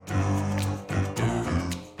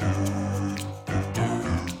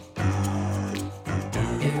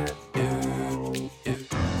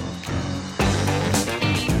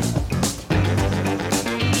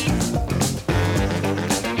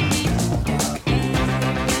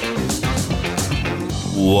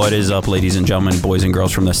What is up, ladies and gentlemen, boys and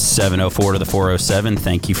girls from the 704 to the 407?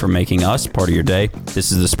 Thank you for making us part of your day.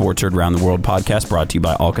 This is the Sports Herd Around the World podcast brought to you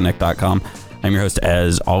by allconnect.com. I'm your host,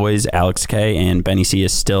 as always, Alex K, and Benny C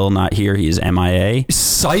is still not here. He is MIA.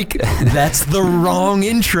 Psych! That's the wrong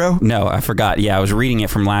intro. No, I forgot. Yeah, I was reading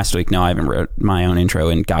it from last week. No, I haven't wrote my own intro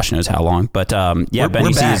in gosh knows how long. But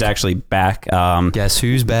Benny C is actually back. Guess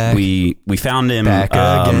who's back? We found him back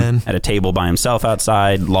again at a table by himself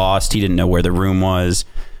outside, lost. He didn't know where the room was.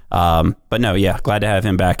 But no, yeah, glad to have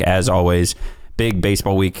him back as always. Big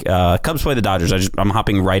baseball week. Cubs play the Dodgers. I'm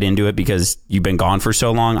hopping right into it because you've been gone for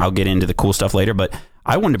so long. I'll get into the cool stuff later, but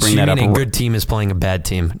I wanted to bring that up. A good team is playing a bad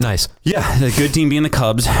team. Nice. Yeah, the good team being the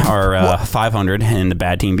Cubs are 500 and the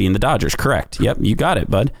bad team being the Dodgers. Correct. Yep, you got it,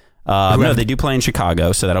 bud. No, they do play in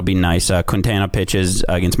Chicago, so that'll be nice. Quintana pitches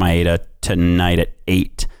against Maeda tonight at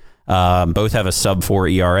 8. Both have a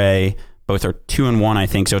sub-4 ERA. Both are 2-1, I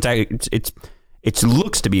think. So it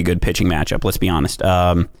looks to be a good pitching matchup. Let's be honest.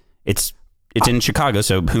 It's in Chicago,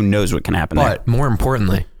 so who knows what can happen there. But more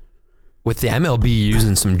importantly, with the MLB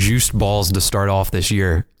using some juiced balls to start off this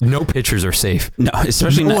year, no pitchers are safe. No,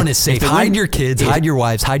 especially no one is safe. Hide your kids, hide your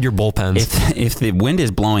wives, hide your bullpens. If the wind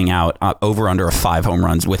is blowing out, over under a 5 home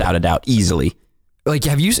runs without a doubt, easily. Like,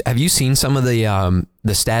 have you seen some of the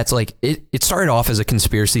stats? Like, it started off as a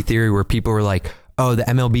conspiracy theory where people were like, oh, the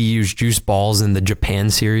MLB used juiced balls in the Japan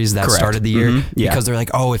series that started the year because they're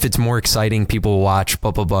like, oh, if it's more exciting, people will watch,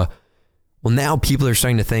 blah, blah, blah. Well, now people are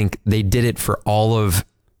starting to think they did it for all of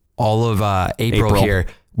April here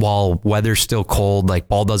while weather's still cold, like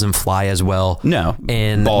ball doesn't fly as well. No,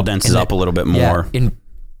 and ball denses up a little bit more. Yeah, in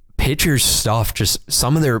pitchers stuff, just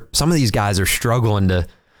some of these guys are struggling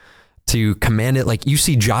to command it. Like, you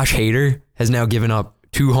see Josh Hader has now given up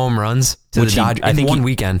 2 home runs to the Dodgers in one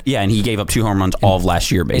weekend. Yeah, and he gave up 2 home runs all of last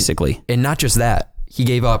year, basically. And not just that, he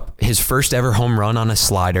gave up his first ever home run on a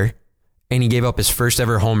slider. And he gave up his first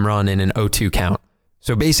ever home run in an 0-2 count.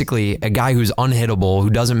 So basically, a guy who's unhittable, who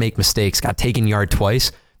doesn't make mistakes, got taken yard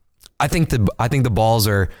twice. I think the balls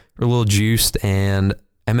are a little juiced, and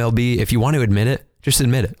MLB, if you want to admit it, just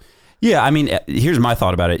admit it. Yeah, I mean, here's my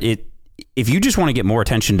thought about it. If you just want to get more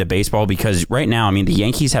attention to baseball, because right now, I mean, the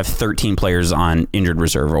Yankees have 13 players on injured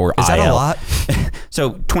reserve or IL. Is that a lot?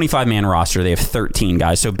 So 25-man roster, they have 13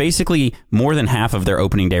 guys. So basically, more than half of their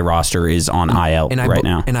opening day roster is on IL right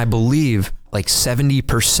now. And I believe like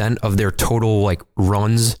 70% of their total like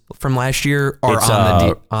runs from last year are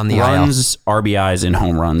on the runs, IL. RBIs, and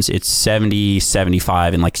home runs. It's 70,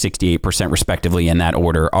 75, and like 68% respectively in that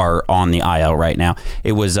order are on the IL right now.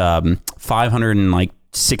 It was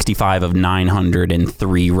 565 of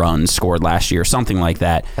 903 runs scored last year, something like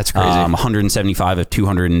that. That's crazy. 175 of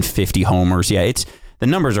 250 homers. Yeah, the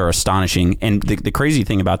numbers are astonishing. And the crazy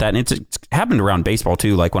thing about that, and it's happened around baseball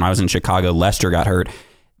too, like when I was in Chicago, Lester got hurt.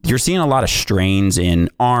 You're seeing a lot of strains in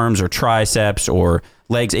arms or triceps or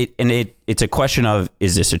legs. It's a question of,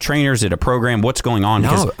 is this a trainer? Is it a program? What's going on?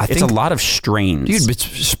 Because it's a lot of strains. Dude, but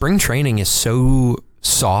spring training is so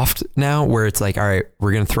soft now where it's like, all right,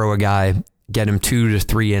 we're going to throw a guy, get him 2 to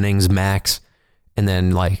 3 innings max, and then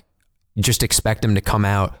like just expect him to come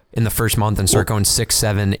out in the first month and start going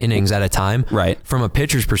 6-7 innings at a time. Right. From a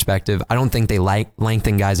pitcher's perspective, I don't think they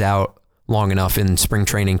lengthen guys out long enough in spring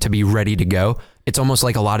training to be ready to go. It's almost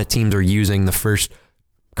like a lot of teams are using the first,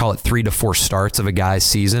 call it 3 to 4 starts of a guy's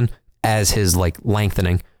season as his like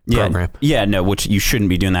lengthening program. Yeah, no, which you shouldn't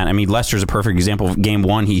be doing that. I mean, Lester's a perfect example. Game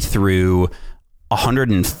 1, he threw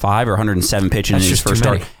 105 or 107 pitches in his first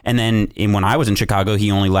start. And then when I was in Chicago, he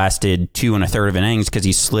only lasted 2 1/3 innings because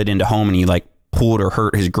he slid into home and he like pulled or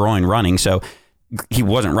hurt his groin running. So he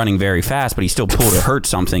wasn't running very fast, but he still pulled or hurt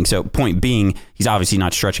something. So point being, he's obviously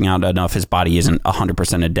not stretching out enough. His body isn't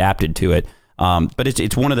 100% adapted to it. But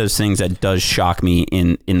it's one of those things that does shock me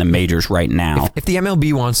in the majors right now. If the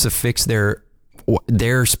MLB wants to fix their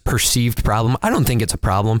perceived problem, I don't think it's a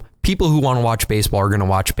problem. People who want to watch baseball are going to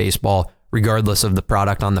watch baseball regardless of the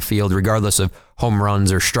product on the field, regardless of home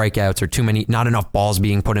runs or strikeouts or not enough balls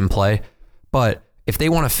being put in play. But if they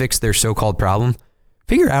want to fix their so-called problem,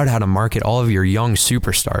 figure out how to market all of your young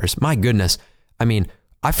superstars. My goodness. I mean,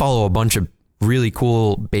 I follow a bunch of really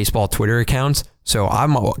cool baseball Twitter accounts, so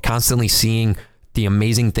I'm constantly seeing the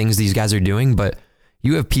amazing things these guys are doing, but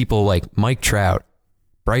you have people like Mike Trout,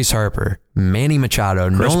 Bryce Harper, Manny Machado,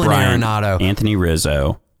 Chris Nolan Bryant, Arenado, Anthony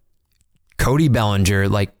Rizzo, Cody Bellinger,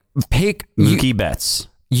 like pick Mookie Betts.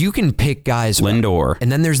 You can pick guys. Lindor.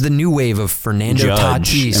 And then there's the new wave of Fernando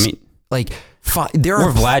Tatis. I mean, like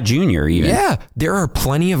or Vlad Jr. even. Yeah, there are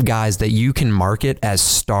plenty of guys that you can market as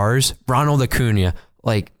stars. Ronald Acuna,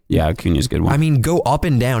 like Yeah, Acuna's a good one. I mean, go up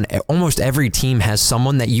and down. Almost every team has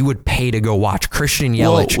someone that you would pay to go watch. Christian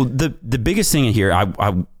Yelich. Well, the biggest thing in here,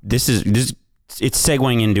 this is it's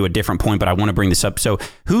segueing into a different point, but I want to bring this up. So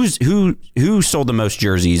who sold the most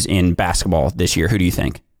jerseys in basketball this year? Who do you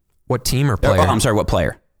think? What team or player? I'm sorry, what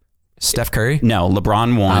player? Steph Curry? No,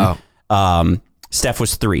 LeBron won. Steph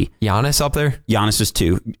was 3. Giannis up there? Giannis was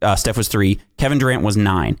 2. Steph was 3. Kevin Durant was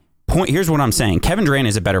 9. Here's what I'm saying. Kevin Durant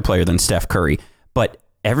is a better player than Steph Curry, but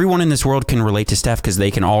everyone in this world can relate to Steph because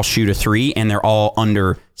they can all shoot a 3 and they're all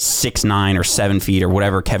under 6'9" or 7 feet or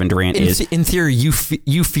whatever Kevin Durant is. In theory, you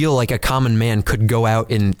feel like a common man could go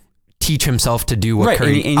out and teach himself to do what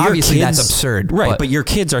Curry. And obviously, that's absurd. Right, but your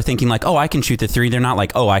kids are thinking like, oh, I can shoot the 3. They're not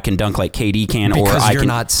like, oh, I can dunk like KD can. Because or you're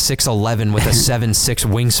not 6'11" with a 7'6"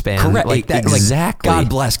 wingspan. Correct. Like that, exactly. Like, God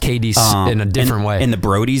bless KD in a different way. And the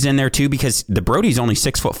Brody's in there too, because the Brody's only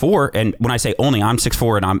 6'4", and when I say only, I'm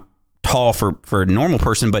 6'4", and I'm tall for a normal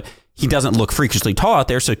person, but he doesn't look freakishly tall out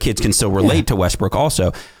there, so kids can still relate to Westbrook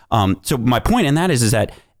also. So my point in that is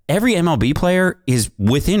that every MLB player is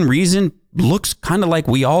within reason, looks kind of like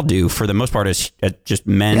we all do for the most part as just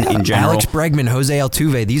men in general. Alex Bregman, Jose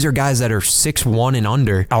Altuve, these are guys that are 6'1" and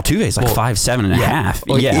under. Altuve's like 5'7" and a half.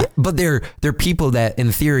 Yeah. But they're people that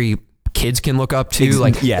in theory kids can look up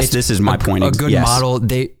to. Yes, this is my point. A good model.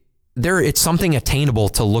 It's something attainable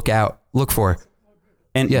to look for.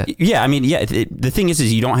 And the thing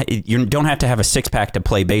is you don't have to have a 6-pack to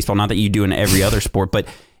play baseball. Not that you do in every other sport, but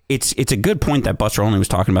it's a good point that Buster Olney was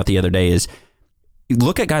talking about the other day. Is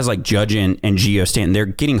look at guys like Judge and Gio Stanton. They're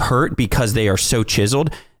getting hurt because they are so chiseled.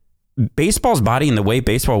 Baseball's body and the way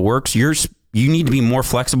baseball works, you need to be more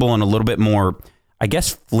flexible and a little bit more, I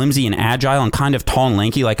guess, flimsy and agile and kind of tall and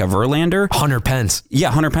lanky like a Verlander. Hunter Pence.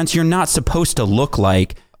 Yeah, Hunter Pence. You're not supposed to look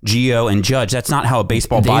like Gio and Judge. That's not how a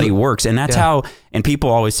baseball body works. And that's how, and people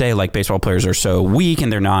always say like baseball players are so weak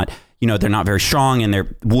and they're not very strong and they're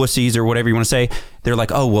wussies or whatever you want to say. They're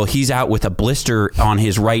like, oh, well, he's out with a blister on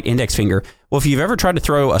his right index finger. Well, if you've ever tried to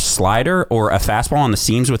throw a slider or a fastball on the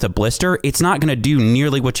seams with a blister, it's not going to do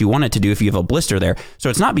nearly what you want it to do if you have a blister there. So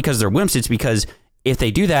it's not because they're wimps. It's because if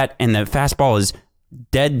they do that and the fastball is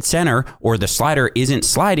dead center or the slider isn't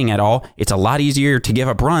sliding at all, it's a lot easier to give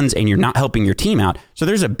up runs and you're not helping your team out. So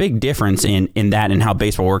there's a big difference in that and how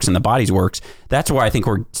baseball works and the bodies works. That's why I think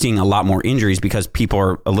we're seeing a lot more injuries because people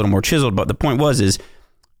are a little more chiseled. But the point is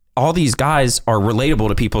all these guys are relatable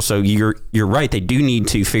to people. So you're right. They do need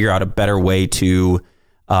to figure out a better way to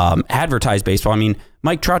advertise baseball. I mean,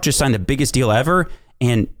 Mike Trout just signed the biggest deal ever,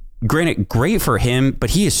 and granted, great for him,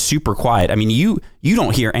 but he is super quiet. I mean, you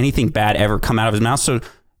don't hear anything bad ever come out of his mouth. So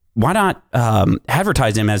why not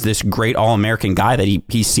advertise him as this great All-American guy that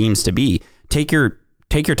he seems to be? Take your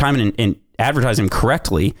time and advertise him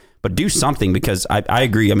correctly, but do something, because I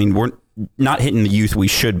agree. I mean, we're not hitting the youth we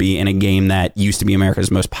should be in a game that used to be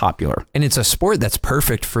America's most popular. And it's a sport that's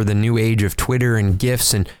perfect for the new age of Twitter and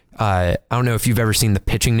GIFs. And I don't know if you've ever seen The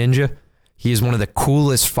Pitching Ninja. He is one of the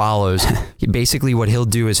coolest follows. Basically what he'll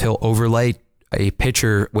do is he'll overlay a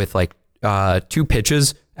pitcher with like 2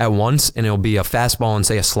 pitches at once, and it'll be a fastball and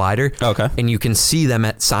say a slider. Okay. And you can see them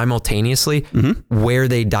simultaneously where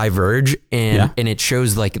they diverge, and it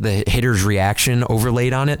shows like the hitter's reaction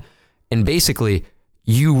overlaid on it. And basically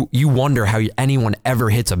you wonder how anyone ever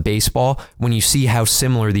hits a baseball when you see how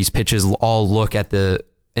similar these pitches all look call it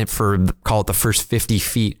the first 50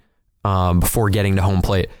 feet before getting to home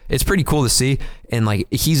plate. It's pretty cool to see. And like,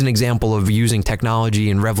 he's an example of using technology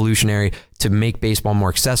and revolutionary to make baseball more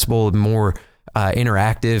accessible, more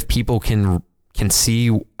interactive. People can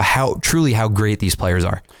see how great these players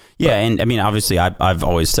are. Yeah, and I mean, obviously, I've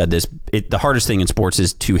always said this. The hardest thing in sports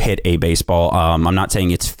is to hit a baseball. I'm not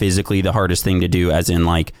saying it's physically the hardest thing to do, as in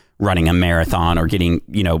like running a marathon or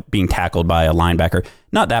being tackled by a linebacker.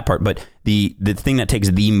 Not that part, but the thing that takes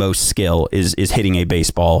the most skill is hitting a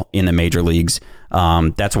baseball in the major leagues.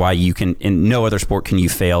 That's why you can, in no other sport can you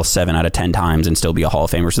fail 7 out of 10 times and still be a Hall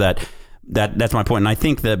of Famer. So that's my point. And I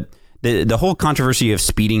think the whole controversy of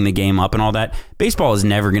speeding the game up and all that, baseball is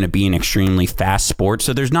never going to be an extremely fast sport.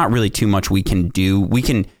 So there's not really too much we can do.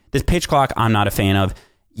 This pitch clock, I'm not a fan of.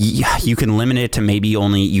 You can limit it to maybe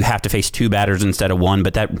only you have to face 2 batters instead of 1,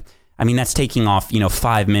 but that's taking off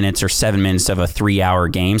 5 minutes or 7 minutes of a 3-hour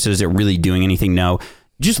game. So is it really doing anything? No,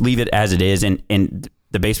 just leave it as it is. And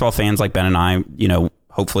the baseball fans like Ben and I,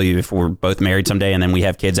 hopefully if we're both married someday and then we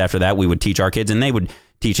have kids after that, we would teach our kids and they would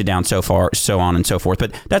teach it down so on and so forth.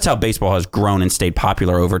 But that's how baseball has grown and stayed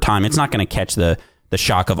popular over time. It's not going to catch the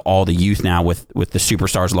shock of all the youth now with the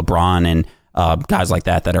superstars LeBron and guys like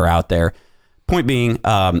that are out there. Point being,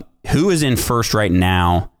 who is in first right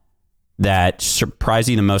now that surprised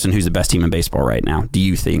you the most, and who's the best team in baseball right now, do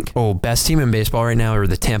you think? Oh, best team in baseball right now are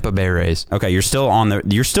the Tampa Bay Rays. Okay, you're still on.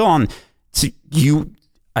 So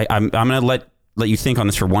I'm going to let you think on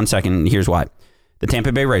this for 1 second, and here's why. The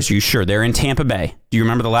Tampa Bay Rays, are you sure? They're in Tampa Bay. Do you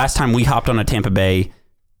remember the last time we hopped on a Tampa Bay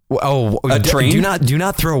train? Do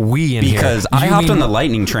not throw we in because here. Because I hopped on the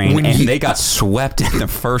Lightning train, and they got swept in the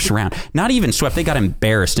first round. Not even swept. They got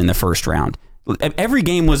embarrassed in the first round. Every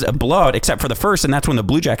game was a blowout except for the first, and that's when the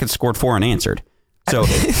Blue Jackets scored 4 unanswered. So,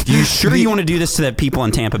 you sure you want to do this to the people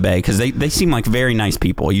in Tampa Bay? Because they seem like very nice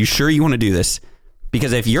people. Are you sure you want to do this?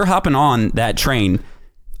 Because if you're hopping on that train...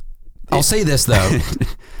 I'll say this, though.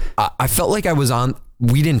 I felt like I was on...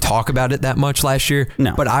 We didn't talk about it that much last year,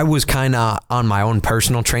 no. But I was kind of on my own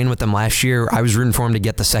personal train with them last year. I was rooting for them to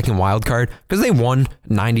get the second wild card because they won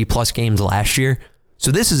 90-plus games last year.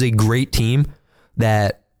 So this is a great team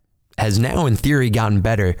that has now, in theory, gotten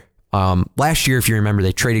better. Last year, if you remember,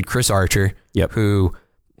 they traded Chris Archer, who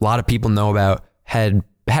a lot of people know about, hadn't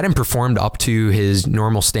performed up to his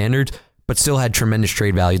normal standards, but still had tremendous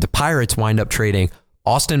trade value. The Pirates wind up trading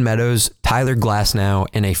Austin Meadows, Tyler Glasnow,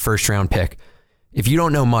 and a first-round pick. If you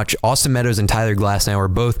don't know much, Austin Meadows and Tyler Glasnow are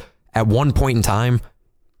both, at one point in time,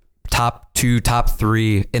 top 2, top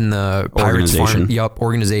 3 in the Pirates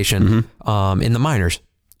organization in the minors.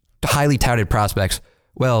 Highly touted prospects.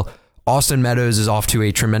 Well, Austin Meadows is off to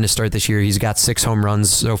a tremendous start this year. He's got 6 home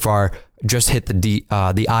runs so far. Just hit the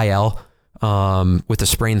IL with a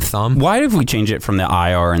sprained thumb. Why did we change it from the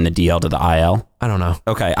IR and the DL to the IL? I don't know.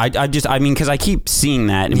 Okay, I mean, because I keep seeing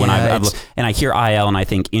that when and I hear IL and I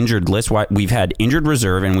think injured list. We've had injured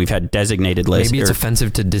reserve and we've had designated list. Maybe it's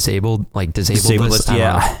offensive to disabled list.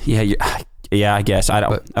 Yeah, I guess. I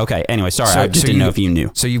don't. Okay. Anyway, sorry. I just didn't know if you knew.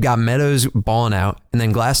 So you've got Meadows balling out, and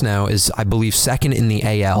then Glasnow is, I believe, second in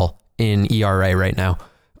the AL in ERA right now.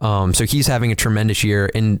 So he's having a tremendous year,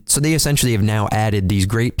 and so they essentially have now added these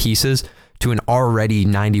great pieces to an already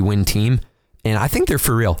 90-win team, and I think they're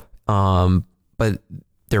for real. But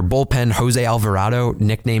their bullpen, Jose Alvarado,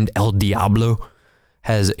 nicknamed El Diablo,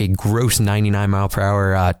 has a gross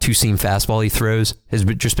 99-mile-per-hour two-seam fastball he throws, has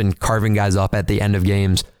just been carving guys up at the end of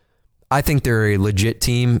games. I think they're a legit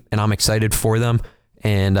team, and I'm excited for them,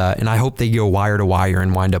 and I hope they go wire to wire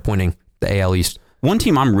and wind up winning the AL East. One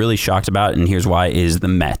team I'm really shocked about, and here's why, is the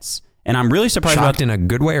Mets. And I'm really surprised about in a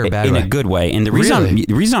good way or bad way? In a good way. And the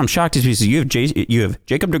reason I'm shocked is because you have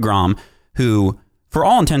Jacob deGrom, who, for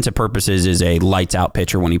all intents and purposes, is a lights out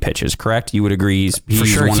pitcher when he pitches. Correct? You would agree? He's for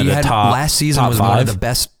sure. One of the top. Last season was one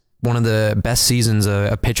of the best seasons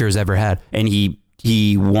a pitcher has ever had. And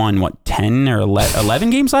he won 10 or 11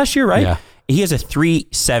 games last year, right? Yeah. He has a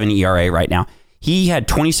 3.7 ERA right now. He had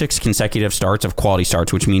 26 consecutive starts of quality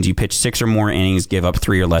starts, which means you pitch 6 or more innings, give up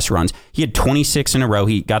 3 or less runs. He had 26 in a row.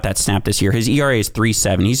 He got that snap this year. His ERA is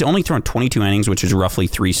 3.7. He's only thrown 22 innings, which is roughly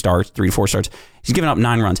 3 to 4 starts. He's given up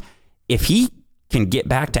 9 runs. If he can get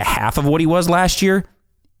back to half of what he was last year,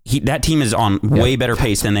 that team is on way better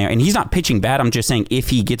pace than they are. And he's not pitching bad. I'm just saying if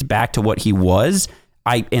he gets back to what he was,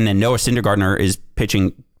 and then Noah Syndergaard is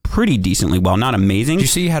pitching pretty decently well, not amazing. Did you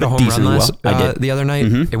see he had a home run the other night?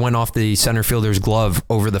 Mm-hmm. It went off the center fielder's glove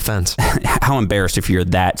over the fence. How embarrassed if you're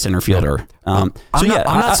that center fielder. Yeah. I'm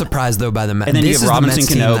not surprised though by the Mets. And then you have Robinson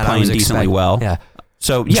Cano playing decently well. Yeah.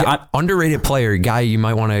 So underrated player, guy you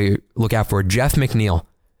might want to look out for, Jeff McNeil.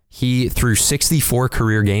 He through 64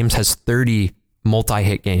 career games has 30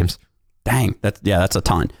 multi-hit games. Dang, that's a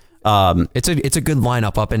ton. It's a good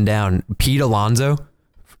lineup up and down. Pete Alonso.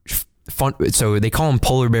 So they call him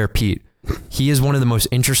Polar Bear Pete. He is one of the most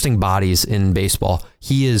interesting bodies in baseball.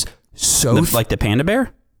 He is so like the panda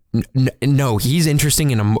bear. No, he's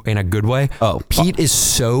interesting in a good way. Oh, Pete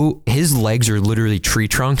is his legs are literally tree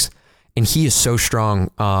trunks, and he is so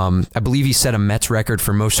strong. I believe he set a Mets record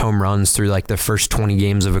for most home runs through like the first 20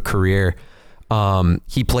 games of a career.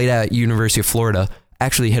 He played at University of Florida.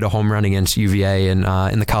 Actually hit a home run against UVA in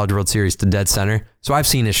the College World Series to dead center. So I've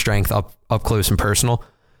seen his strength up close and personal.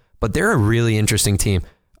 But they're a really interesting team.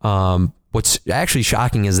 What's actually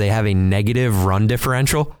shocking is they have a negative run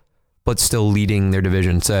differential, but still leading their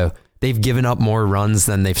division. So they've given up more runs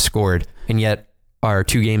than they've scored, and yet are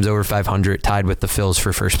 2 games over 500, tied with the Phils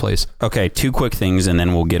for first place. Okay, 2 quick things, and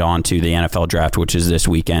then we'll get on to the NFL draft, which is this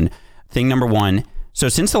weekend. Thing number 1, so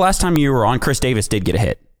since the last time you were on, Chris Davis did get a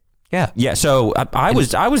hit. Yeah. So I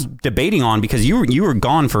was debating on, because you were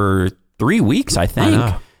gone for 3 weeks, I think.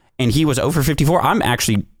 I know. And he was over 54. I'm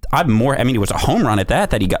more, I mean, it was a home run at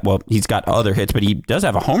that he got. Well, he's got other hits, but he does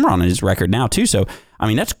have a home run on his record now too. So, I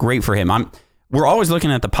mean, that's great for him. we're always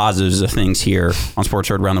looking at the positives of things here on Sports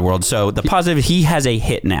Heard Around the World. So the positive, he has a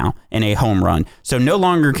hit now and a home run. So no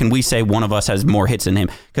longer can we say one of us has more hits than him.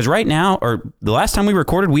 Because right now, or the last time we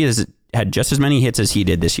recorded, we had just as many hits as he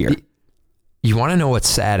did this year. You want to know what's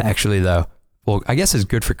sad, actually, though? Well, I guess it's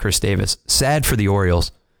good for Chris Davis. Sad for the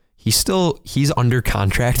Orioles. He's under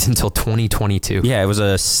contract until 2022. Yeah, it was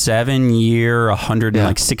a 7-year,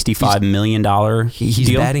 $165 million He's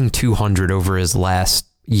deal. batting 200 over his last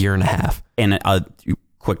year and a half. And a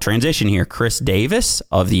quick transition here. Chris Davis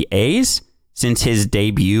of the A's, since his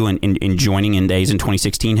debut and joining in A's in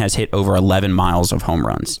 2016, has hit over 11 miles of home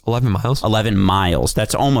runs. 11 miles? 11 miles.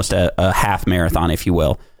 That's almost a half marathon, if you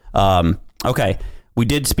will. Okay. We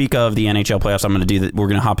did speak of the NHL playoffs. I'm going to do that. We're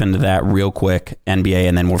going to hop into that real quick, NBA,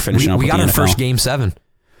 and then we're finishing up with the NFL. We got our first Game 7.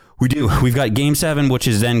 We do. We've got Game 7, which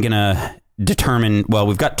is then going to determine, well,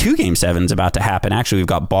 we've got 2 Game 7s about to happen. Actually, we've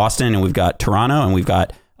got Boston, and we've got Toronto, and we've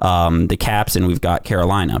got the Caps, and we've got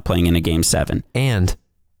Carolina playing in a Game 7. And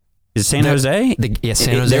is San Jose?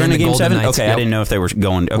 San Jose. They're in the a Game Golden 7? Knights. Okay, Yep. I didn't know if they were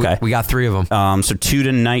going. Okay. We got 3 of them. So 2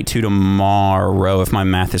 tonight, 2 tomorrow, if my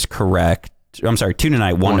math is correct. I'm sorry, 2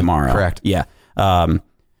 tonight, 1 tomorrow. Correct. Yeah.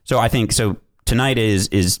 So I think tonight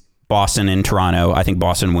is Boston and Toronto. I think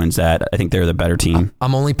Boston wins that. I think they're the better team.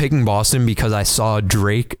 I'm only picking Boston because I saw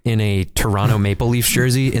Drake in a Toronto Maple Leafs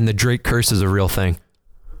jersey, and the Drake curse is a real thing.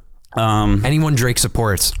 Anyone Drake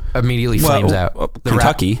supports immediately flames out.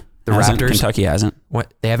 Kentucky. The Raptors. Kentucky hasn't.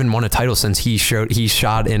 They haven't won a title since he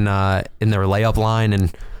shot in their layup line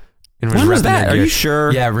and when was that? Are you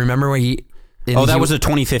sure? Yeah, remember when he... that was a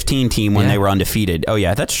 2015 team when they were undefeated. Oh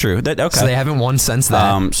yeah, that's true. Okay. So they haven't won since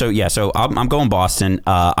then. So I'm going Boston.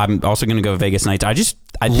 I'm also going to go Vegas Knights.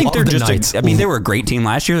 I think they're just. They were a great team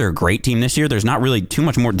last year. They're a great team this year. There's not really too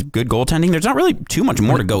much more good goaltending. There's not really too much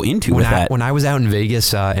more to go into with that. When I was out in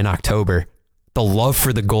Vegas in October, the love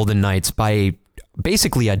for the Golden Knights by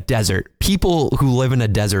basically a desert. People who live in a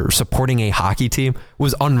desert supporting a hockey team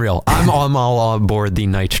was unreal. I'm all on board the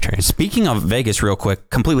Knights train. Speaking of Vegas real quick,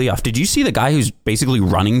 completely off. Did you see the guy who's basically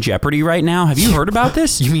running Jeopardy right now? Have you heard about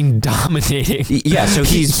this? You mean dominating? Yeah, so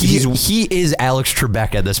he is Alex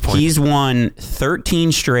Trebek at this point. He's won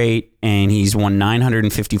 13 straight and he's won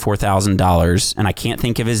 $954,000 and I can't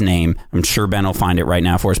think of his name. I'm sure Ben will find it right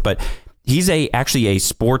now for us, but he's actually a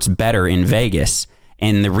sports bettor in Vegas.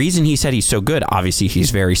 And the reason he said he's so good, obviously he's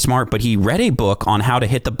very smart, but he read a book on how to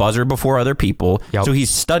hit the buzzer before other people. Yep. So he's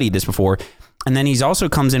studied this before. And then he's also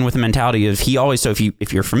comes in with a mentality of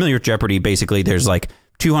if you're familiar with Jeopardy, basically there's like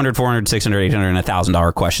 $200, $400, $600, $800, and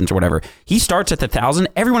 $1,000 questions or whatever. He starts at the 1,000.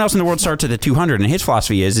 Everyone else in the world starts at the 200. And his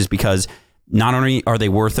philosophy is because not only are they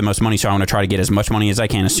worth the most money, so I want to try to get as much money as I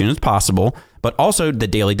can as soon as possible, but also the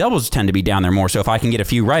daily doubles tend to be down there more. So if I can get a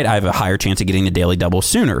few right, I have a higher chance of getting the daily double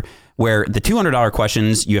sooner. Where the $200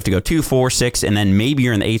 questions, you have to go 2, 4, 6, and then maybe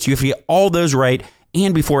you're in the 8s. You have to get all those right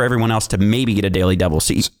and before everyone else to maybe get a daily double.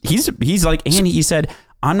 So he's like, and he said,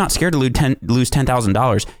 I'm not scared to lose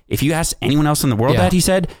 $10,000. If you ask anyone else in the world that, he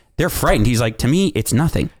said, they're frightened. He's like, to me, it's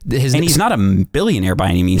nothing. And he's not a billionaire by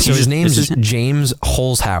any means. So his name is James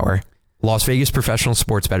Holzhauer, Las Vegas professional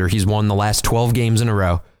sports bettor. He's won the last 12 games in a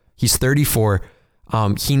row. He's 34.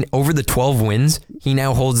 Over the 12 wins, he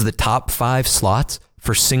now holds the top 5 slots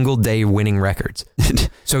for single day winning records.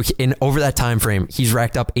 So over that time frame, he's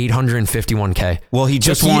racked up $851K. Well, he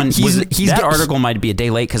just won. That article might be a day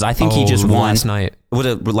late because I think he just won last night. Was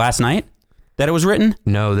it last night that it was written?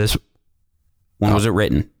 No, when was it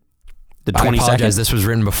written? The 22nd. I apologize. This was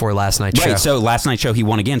written before last night's show. Right. So last night's show he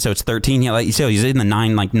won again. So it's 13. Like you said, he's in the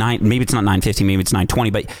 9. Maybe it's not 950. Maybe it's 920.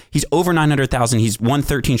 But he's over 900,000. He's won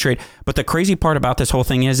 13 straight. But the crazy part about this whole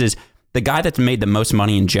thing is the guy that's made the most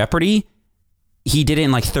money in Jeopardy. He did it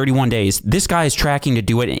in like 31 days. This guy is tracking to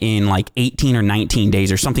do it in like 18 or 19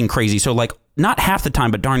 days or something crazy. So like not half the time,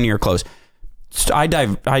 but darn near close. So I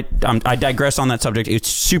digress on that subject. It's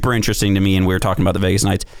super interesting to me, and we were talking about the Vegas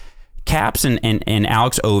Knights. Caps and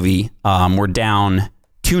Alex Ovey were down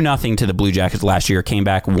 2-0 to the Blue Jackets last year. Came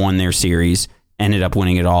back, won their series, ended up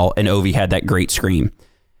winning it all, and Ovey had that great scream.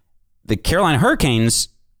 The Carolina Hurricanes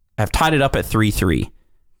have tied it up at 3-3.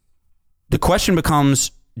 The question becomes,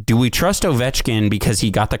 do we trust Ovechkin because he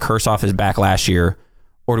got the curse off his back last year,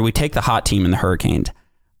 or do we take the hot team in the Hurricanes?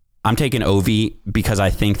 I'm taking Ovey because I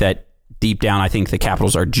think that deep down, I think the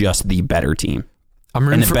Capitals are just the better team.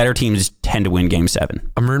 And the better teams tend to win Game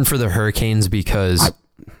 7. I'm rooting for the Hurricanes because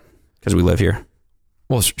we live here.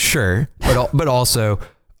 Well, sure, but also,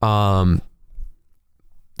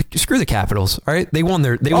 screw the Capitals. All right, they won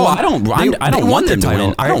their. I don't want them to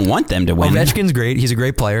win. I don't want them to win. Ovechkin's great. He's a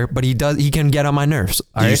great player, but he can get on my nerves.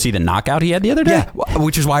 Did you see the knockout he had the other day? Yeah,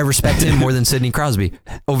 which is why I respect him more than Sidney Crosby.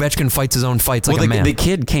 Ovechkin fights his own fights like a man. The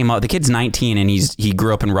kid came up. The kid's 19 and he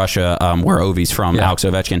grew up in Russia, where Ovi's from, Alex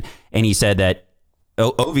Ovechkin, and he said that.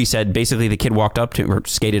 Ovi said basically the kid walked up to him or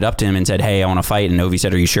skated up to him and said, "Hey, I want to fight." And Ovi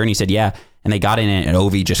said, "Are you sure?" And he said, "Yeah." And they got in it, and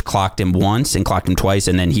Ovi just clocked him once and clocked him twice,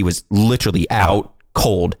 and then he was literally out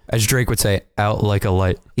cold. As Drake would say, out like a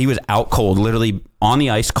light. He was out cold, literally on the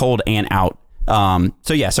ice, cold and out.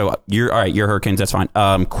 So you're all right. You're Hurricanes. That's fine.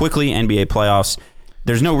 Quickly, NBA playoffs.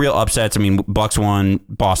 There's no real upsets. I mean, Bucks won,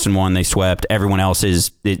 Boston won, they swept. Everyone else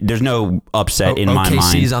there's no upset in my mind.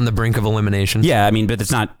 OKC's on the brink of elimination. Yeah, I mean, but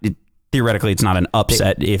it's not. Theoretically, it's not an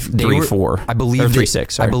upset if 3-4. I believe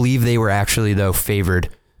 3-6. I believe they were actually though favored.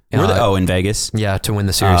 In Vegas. Yeah, to win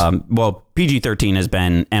the series. PG-13 has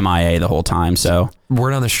been MIA the whole time. So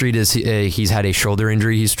word on the street is he's had a shoulder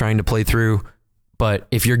injury he's trying to play through. But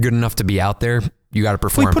if you're good enough to be out there, you got to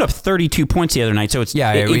perform. We put up 32 points the other night, so it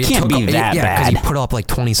can't be that bad. Yeah, because he put up like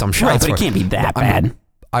 20 some shots. Right, but it can't be that bad.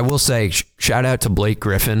 I will say, shout out to Blake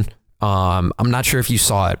Griffin. I'm not sure if you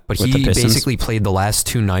saw it, but he basically played the last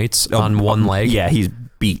 2 nights on one leg. Yeah, he's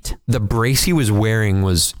beat. The brace he was wearing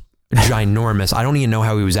was ginormous. I don't even know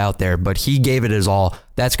how he was out there, but he gave it his all.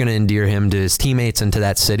 That's going to endear him to his teammates and to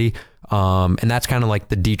that city. And that's kind of like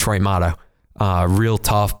the Detroit motto, real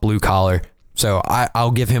tough, blue collar. So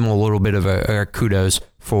I'll give him a little bit of a kudos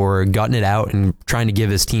for gutting it out and trying to give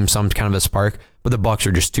his team some kind of a spark, but the Bucks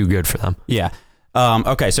are just too good for them. Yeah.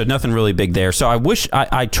 Okay, so nothing really big there. So I wish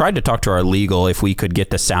I tried to talk to our legal if we could get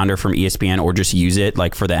the sounder from ESPN or just use it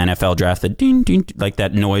like for the NFL draft, the ding, ding, like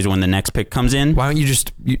that noise when the next pick comes in. Why don't you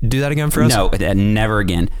just do that again for us? No, never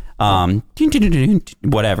again.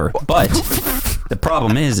 Whatever. But the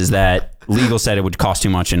problem is that legal said it would cost too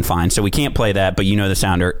much in fine, so we can't play that. But you know the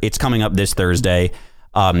sounder. It's coming up this Thursday.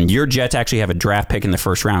 Your Jets actually have a draft pick in the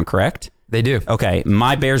first round, correct? They do. Okay,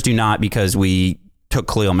 my Bears do not because we took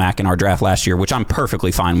Khalil Mack in our draft last year, which I'm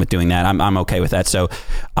perfectly fine with doing that. I'm okay with that. So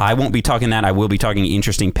I won't be talking that. I will be talking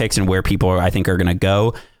interesting picks and where people I think are going to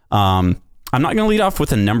go. I'm not going to lead off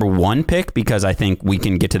with a number 1 pick because I think we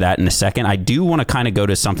can get to that in a second. I do want to kind of go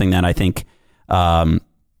to something that I think, I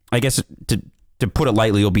guess to put it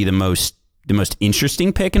lightly, will be the most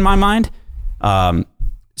interesting pick in my mind.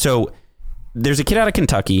 So there's a kid out of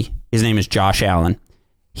Kentucky. His name is Josh Allen.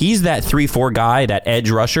 He's that 3-4 guy, that edge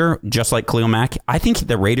rusher, just like Khalil Mack. I think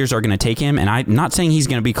the Raiders are going to take him, and I'm not saying he's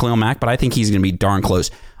going to be Khalil Mack, but I think he's going to be darn close.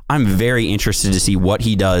 I'm very interested to see what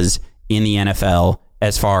he does in the NFL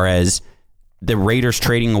as far as the Raiders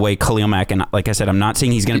trading away Khalil Mack. And like I said, I'm not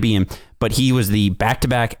saying he's going to be him, but he was the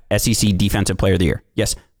back-to-back SEC Defensive Player of the Year.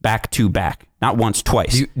 Yes, back-to-back, not once,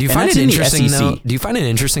 twice. Do you find it interesting, though? Do you find it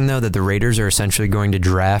interesting, though, that the Raiders are essentially going to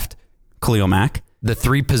draft Khalil Mack? The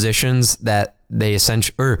 3 positions that they're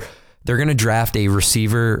going to draft a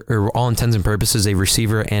receiver, or all intents and purposes, a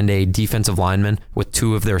receiver and a defensive lineman with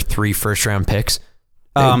 2 of their 3 first-round picks.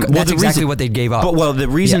 That's exactly what they gave up. But the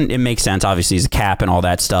reason it makes sense, obviously, is the cap and all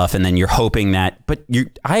that stuff, and then you're hoping that. But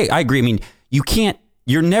I agree. I mean,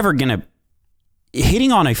 you're never going to.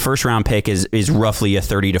 Hitting on a first-round pick is roughly a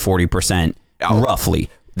 30 to 40%, roughly.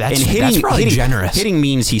 That's probably generous. Hitting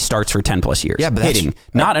means he starts for 10 plus years. Yeah, but hitting,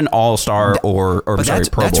 not an all-star or Pro Bowl.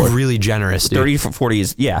 That's really generous, dude. 30 for 40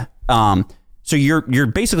 is, yeah. So you're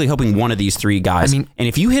basically hoping one of these 3 guys. I mean, and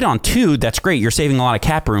if you hit on 2, that's great. You're saving a lot of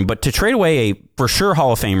cap room. But to trade away a for sure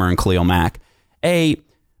Hall of Famer in Khalil Mack, a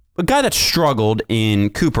guy that struggled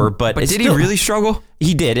in Cooper, but did he really struggle?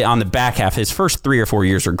 He did on the back half. His first 3 or 4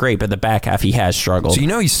 years are great, but the back half he has struggled.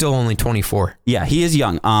 So he's still only 24. Yeah, he is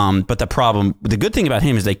young. But the good thing about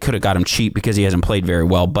him is they could have got him cheap because he hasn't played very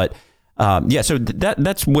well. But so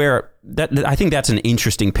that's where I think that's an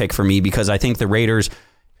interesting pick for me because I think the Raiders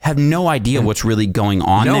have no idea what's really going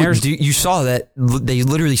on there. You saw that they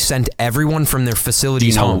literally sent everyone from their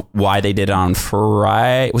facilities home. Do you know why they did it on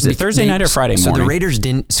Friday? Was it Thursday night or Friday morning? So the Raiders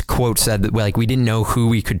didn't, quote, said that we didn't know who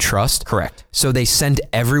we could trust. Correct. So they sent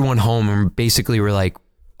everyone home and basically were like,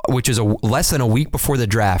 which is less than a week before the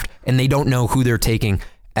draft, and they don't know who they're taking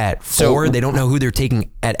at 4. They don't know who they're taking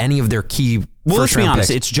at any of their key let's be honest.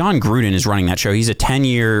 picks. It's John Gruden is running that show. He's a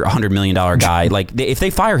 10-year, $100 million guy. Like if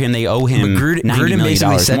they fire him, they owe him $90 million Gruden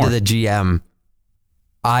basically said more. to the GM,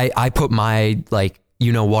 I put my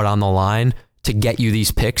what on the line to get you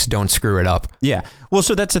these picks. Don't screw it up. Yeah. Well,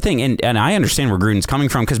 so that's the thing, and I understand where Gruden's coming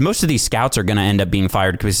from because most of these scouts are going to end up being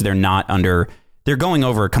fired because they're not under they're going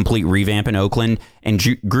over a complete revamp in Oakland, and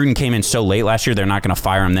Gruden came in so late last year, they're not going to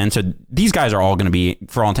fire him then. So these guys are all going to be,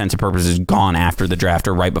 for all intents and purposes, gone after the draft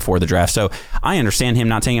or right before the draft. So I understand him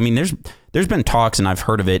not saying. I mean, there's been talks, and I've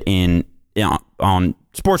heard of it on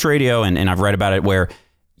sports radio, and I've read about it, where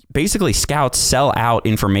basically scouts sell out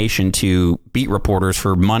information to beat reporters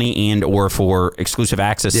for money and or for exclusive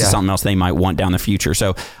access to something else they might want down the future.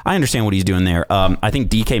 So I understand what he's doing there. I think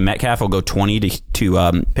DK Metcalf will go 20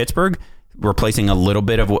 to Pittsburgh, replacing a little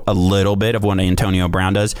bit of what Antonio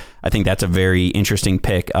Brown does. I think that's a very interesting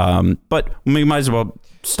pick. But we might as well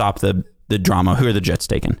stop the drama. Who are the Jets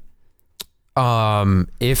taking?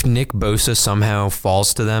 If Nick Bosa somehow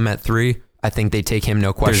falls to them at 3, I think they take him,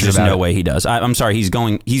 no question about it. There's just no way he does. I'm sorry.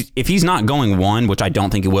 If he's not going 1, which I don't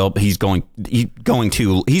think he will, he's going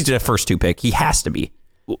 2. He's the first 2 pick. He has to be.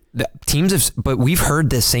 The teams have, but we've heard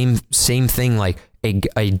the same thing, like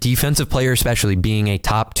a defensive player, especially being a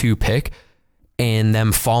top 2 pick, and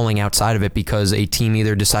them falling outside of it because a team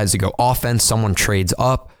either decides to go offense, someone trades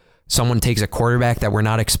up, someone takes a quarterback that we're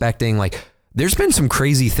not expecting. Like, there's been some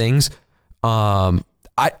crazy things. Like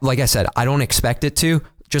I said, I don't expect it to.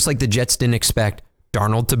 Just like the Jets didn't expect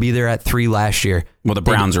Darnold to be there at 3 last year. Well, the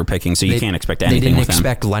Browns are picking, so you can't expect anything. They didn't with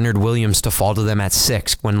expect them. Leonard Williams to fall to them at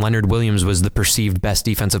 6 when Leonard Williams was the perceived best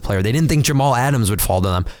defensive player. They didn't think Jamal Adams would fall to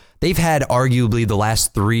them. They've had arguably the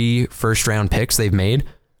last 3 first-round picks they've made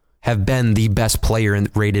have been the best player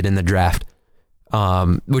rated in the draft,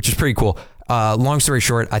 which is pretty cool. Long story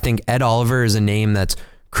short, I think Ed Oliver is a name that's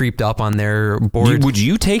creeped up on their board. Would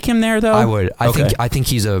you take him there, though? I would. I think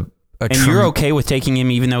he's and you're okay with taking him,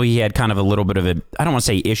 even though he had kind of a little bit of a, I don't want to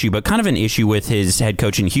say issue, but kind of an issue with his head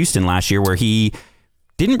coach in Houston last year, where he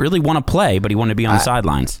didn't really want to play, but he wanted to be on the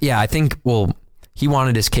sidelines. Yeah, I think, he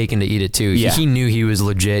wanted his cake and to eat it too. Yeah. He knew he was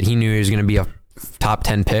legit. He knew he was going to be a top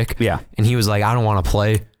 10 pick. Yeah. And he was like, I don't want to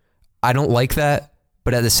play. I don't like that.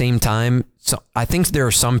 But at the same time, so I think there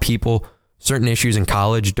are some people, certain issues in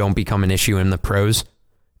college don't become an issue in the pros.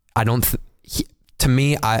 To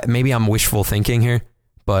me, maybe I'm wishful thinking here,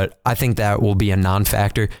 but I think that will be a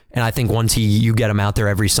non-factor. And I think once you get him out there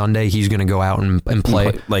every Sunday, he's going to go out and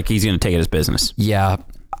play. Like he's going to take it as business. Yeah,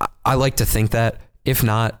 I like to think that. If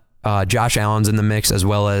not, Josh Allen's in the mix, as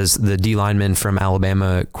well as the D lineman from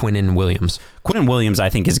Alabama, Quinnen Williams. Quinnen Williams, I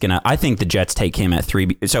think the Jets take him at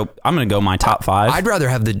 3. So I'm going to go my top 5. I'd rather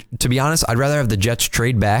have the Jets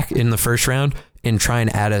trade back in the first round and try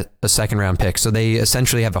and add a second round pick. So they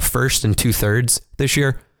essentially have a first and 2/3 this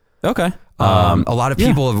year. Okay. A lot of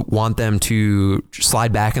people want them to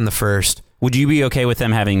slide back in the first. Would you be okay with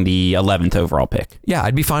them having the 11th overall pick? Yeah,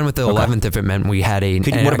 I'd be fine with the 11th if it meant we had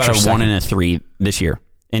what about a 1 and a 3 this year?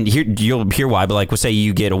 And here you'll hear why, but like, we'll say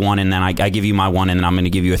you get a 1 and then I give you my 1 and then I'm going to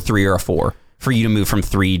give you a 3 or a 4 for you to move from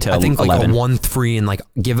 3 to 11. I think like a 1-3 and like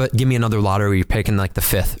give me another lottery pick in like the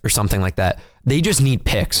 5th or something like that. They just need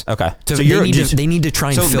picks. Okay. So they need to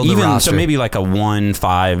try and fill the roster. So maybe like a 1,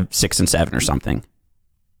 5, 6, and 7 or something.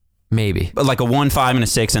 Maybe. But like a 1, 5, and a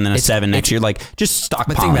 6, and then a 7 next year. Like, just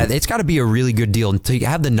stockpile. But think about it. It's got to be a really good deal. To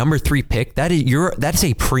have the number 3 pick, that's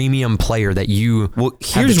a premium player that you. Well,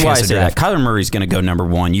 here's why I say that. Kyler Murray's going to go number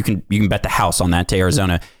 1. You can bet the house on that to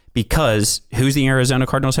Arizona, because who's the Arizona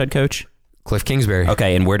Cardinals head coach? Cliff Kingsbury.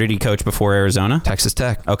 Okay, and where did he coach before Arizona? Watched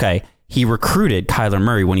Tech. Okay, he recruited Kyler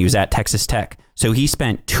Murray when he was at Texas Tech. So he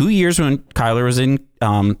spent 2 years when Kyler was in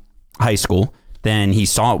high school. Then he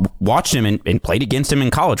watched him and played against him in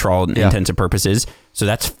college for all intents and purposes. So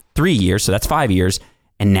that's 3 years. So that's 5 years.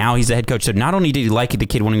 And now he's the head coach. So not only did he like the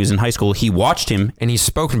kid when he was in high school, he watched him. And he's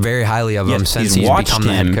spoken very highly of him since he's become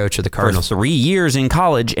the head coach of the Cardinals. For 3 years in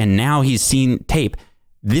college, and now he's seen tape.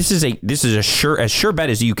 This is a sure bet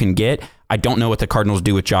as you can get. I don't know what the Cardinals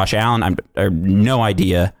do with Josh Allen. I have no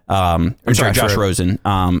idea. Josh Rosen.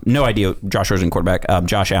 No idea. Josh Rosen, quarterback.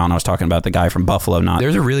 Josh Allen, I was talking about the guy from Buffalo.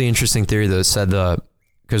 There's a really interesting theory that said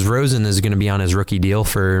because Rosen is going to be on his rookie deal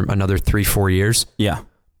for another 3-4 years. Yeah.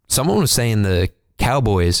 Someone was saying the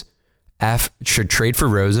Cowboys should trade for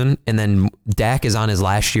Rosen, and then Dak is on his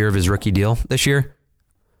last year of his rookie deal this year.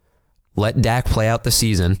 Let Dak play out the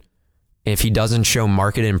season. If he doesn't show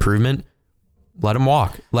market improvement, let him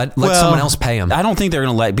walk. Let someone else pay him. I don't think they're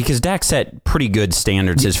going to because Dak set pretty good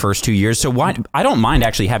standards his first 2 years. So why? I don't mind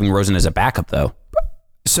actually having Rosen as a backup though.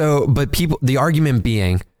 So, but the argument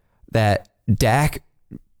being that Dak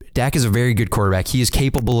is a very good quarterback. He is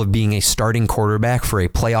capable of being a starting quarterback for a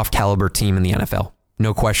playoff caliber team in the NFL.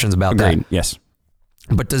 No questions about Agreed. that. Yes.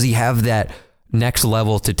 But does he have that next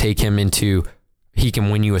level to take him into he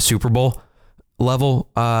can win you a Super Bowl level?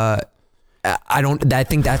 I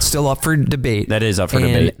think that's still up for debate. That is up for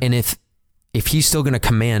debate. And if he's still going to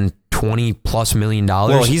command $20+ million.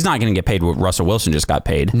 Well, he's not going to get paid what Russell Wilson just got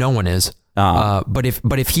paid. No one is. But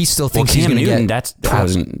if he still thinks he's going to get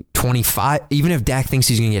 25, even if Dak thinks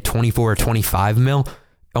he's going to get 24 or 25 mil,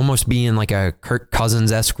 almost be in like a Kirk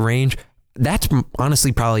Cousins-esque range, that's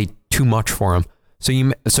honestly probably too much for him.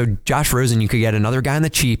 So Josh Rosen, you could get another guy on the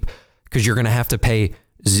cheap because you're going to have to pay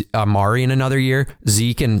Amari in another year,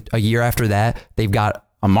 Zeke in a year after that. They've got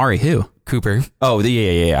Amari who? Cooper. Oh,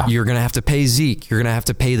 yeah. You're going to have to pay Zeke. You're going to have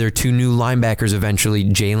to pay their 2 new linebackers eventually,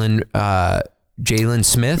 Jalen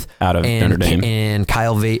Smith out of Notre Dame and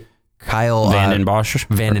Kyle Vanden Bosch.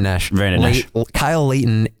 Kyle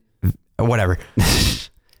Layton, whatever.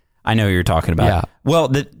 I know who you're talking about. Yeah. Well,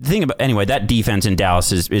 the thing about, anyway, that defense in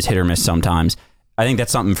Dallas is hit or miss sometimes. I think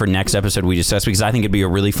that's something for next episode we discuss, because I think it'd be a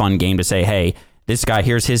really fun game to say, hey, this guy,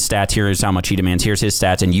 here's his stats, here's how much he demands, here's his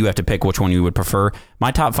stats, and you have to pick which one you would prefer.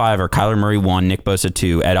 My top 5 are Kyler Murray 1, Nick Bosa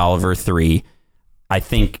 2, Ed Oliver 3. I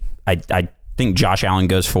think Josh Allen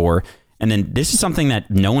goes 4. And then this is something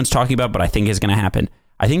that no one's talking about, but I think is going to happen.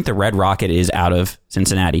 I think the Red Rocket is out of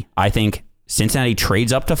Cincinnati. I think Cincinnati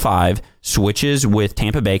trades up to 5, switches with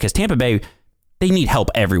Tampa Bay, because Tampa Bay, they need help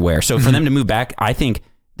everywhere. So for them to move back, I think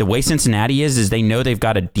the way Cincinnati is they know they've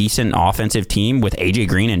got a decent offensive team with AJ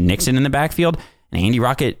Green and Nixon in the backfield, and Andy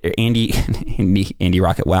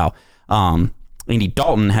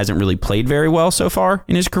Dalton hasn't really played very well so far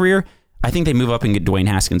in his career. I think they move up and get Dwayne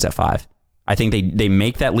Haskins at 5. I think they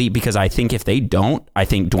make that leap, because I think if they don't, I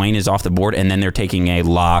think Dwayne is off the board, and then they're taking a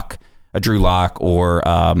Drew Lock or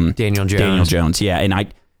Daniel Jones. Daniel Jones, yeah, and I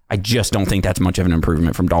just don't think that's much of an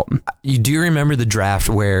improvement from Dalton. You do remember the draft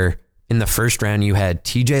where in the first round you had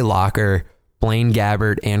TJ Locker, Blaine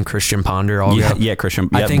Gabbert, and Christian Ponder all go? Yeah, Christian.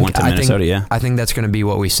 Yeah, went to Minnesota. I think that's going to be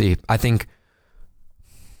what we see. I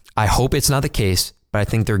hope it's not the case, but I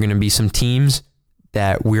think there are going to be some teams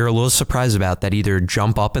that we're a little surprised about that either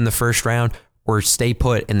jump up in the first round or stay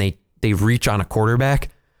put and they reach on a quarterback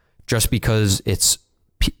just because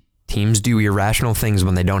teams do irrational things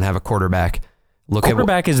when they don't have a quarterback.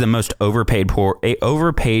 Quarterback is the most overpaid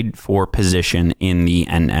for position in the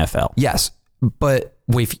NFL. Yes, but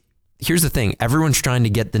here's the thing. Everyone's trying to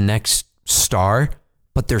get the next star,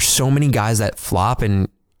 but there's so many guys that flop, and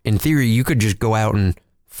in theory, you could just go out and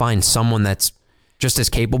find someone that's just as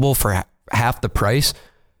capable for half the price,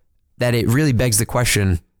 that it really begs the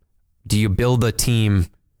question, do you build a team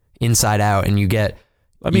inside out and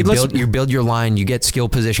you build your line, you get skill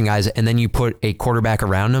position guys, and then you put a quarterback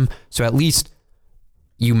around them, so at least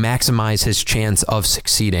you maximize his chance of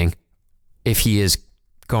succeeding if he is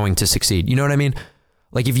going to succeed. You know what I mean?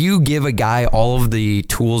 Like if you give a guy all of the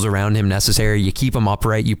tools around him necessary, you keep him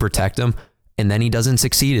upright, you protect him, and then he doesn't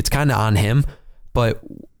succeed, it's kind of on him. But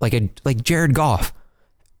like Jared Goff,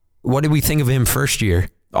 what did we think of him first year?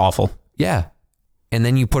 Awful. Yeah. And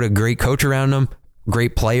then you put a great coach around him,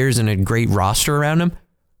 great players, and a great roster around him,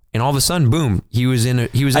 and all of a sudden, boom, he was in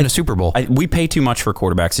a Super Bowl. We pay too much for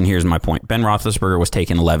quarterbacks, and here's my point. Ben Roethlisberger was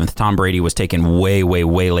taken 11th. Tom Brady was taken way, way,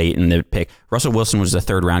 way late in the pick. Russell Wilson was the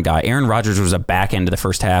 3rd round guy. Aaron Rodgers was a back end of the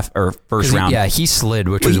first round. Yeah, he slid,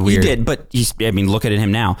 which was weird. He did, but look at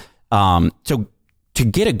him now. So to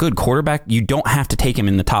get a good quarterback, you don't have to take him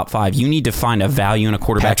in the top 5. You need to find a value in a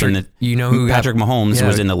quarterback. Patrick Mahomes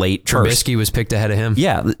was in the late first. Trubisky was picked ahead of him.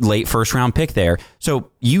 Yeah, late first round pick there.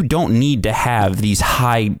 So you don't need to have these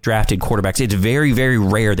high drafted quarterbacks. It's very, very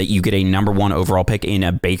rare that you get a number 1 overall pick in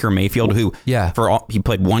a Baker Mayfield who, he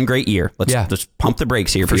played one great year. Let's pump the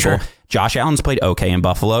brakes here, for people. Sure. Josh Allen's played okay in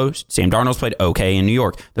Buffalo. Sam Darnold's played okay in New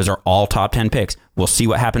York. Those are all top 10 picks. We'll see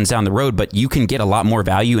what happens down the road, but you can get a lot more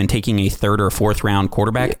value in taking a 3rd or 4th round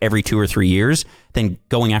quarterback every 2 or 3 years than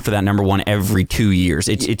going after that number 1 every 2 years.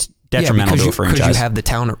 It's detrimental to a franchise. Because you have the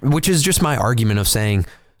talent, which is just my argument of saying,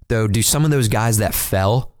 though, do some of those guys that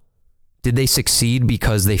fell, did they succeed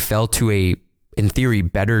because they fell to a, in theory,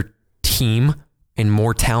 better team and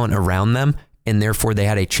more talent around them, and therefore they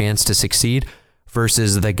had a chance to succeed?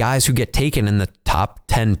 Versus the guys who get taken in the top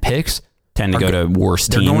 10 picks tend to go to worse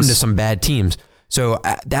teams. They're going to some bad teams. So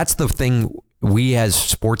that's the thing we as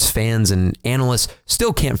sports fans and analysts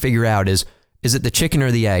still can't figure out is it the chicken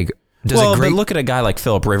or the egg? But look at a guy like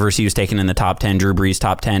Phillip Rivers. He was taken in the top 10. Drew Brees,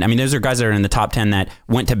 top 10. I mean, those are guys that are in the top 10 that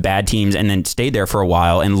went to bad teams and then stayed there for a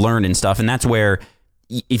while and learned and stuff. And that's where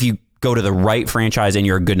if you go to the right franchise and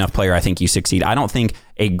you're a good enough player, I think you succeed. I don't think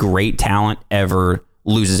a great talent ever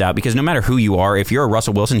loses out, because no matter who you are, if you're a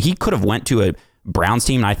Russell Wilson, he could have went to a Browns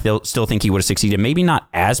team, and I still think he would have succeeded. Maybe not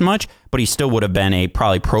as much, but he still would have been a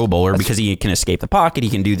probably Pro Bowler because he can escape the pocket. He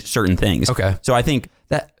can do certain things. Okay. So I think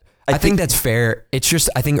that's fair. It's just,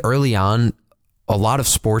 I think early on, a lot of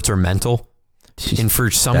sports are mental. And for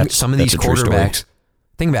some of these quarterbacks,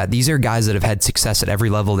 think about it. These are guys that have had success at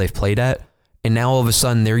every level they've played at. And now all of a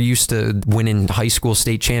sudden they're used to winning high school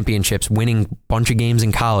state championships, winning a bunch of games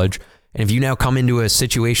in college. And if you now come into a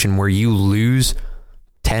situation where you lose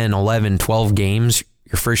 10, 11, 12 games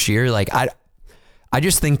your first year, like I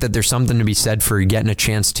just think that there's something to be said for getting a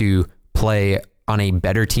chance to play on a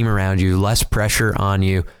better team around you, less pressure on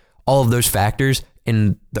you, all of those factors.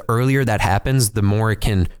 And the earlier that happens, the more it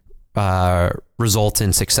can result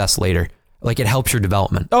in success later. Like it helps your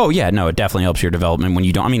development. Oh yeah, no, it definitely helps your development when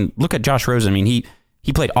you don't. I mean, look at Josh Rosen. I mean,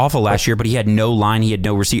 he played awful last year, but he had no line. He had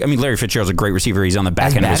no receiver. I mean, Larry Fitzgerald's a great receiver. He's on the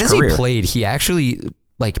back end of his career. As he played, he actually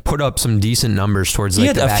like put up some decent numbers towards like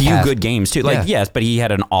the back half. He had a few good games too. Like yes, but he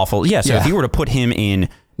had an awful. Yeah, so if you were to put him in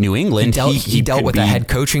New England, he dealt with a head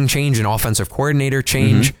coaching change, an offensive coordinator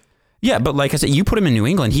change. Mm-hmm. Yeah, but like I said, you put him in New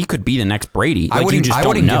England, he could be the next Brady. Like, I wouldn't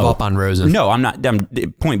give up on Rosen. No, I'm not.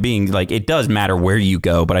 Point being, like, it does matter where you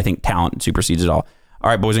go, but I think talent supersedes it all. All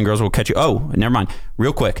right, boys and girls, we'll catch you. Oh, never mind.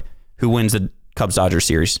 Real quick, who wins the Cubs-Dodgers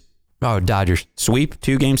series? Oh, Dodgers. Sweep?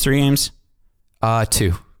 2 games, 3 games?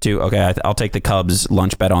 2. 2. Okay, I'll take the Cubs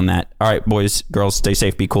lunch bet on that. All right, boys, girls, stay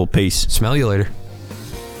safe, be cool. Peace. Smell you later.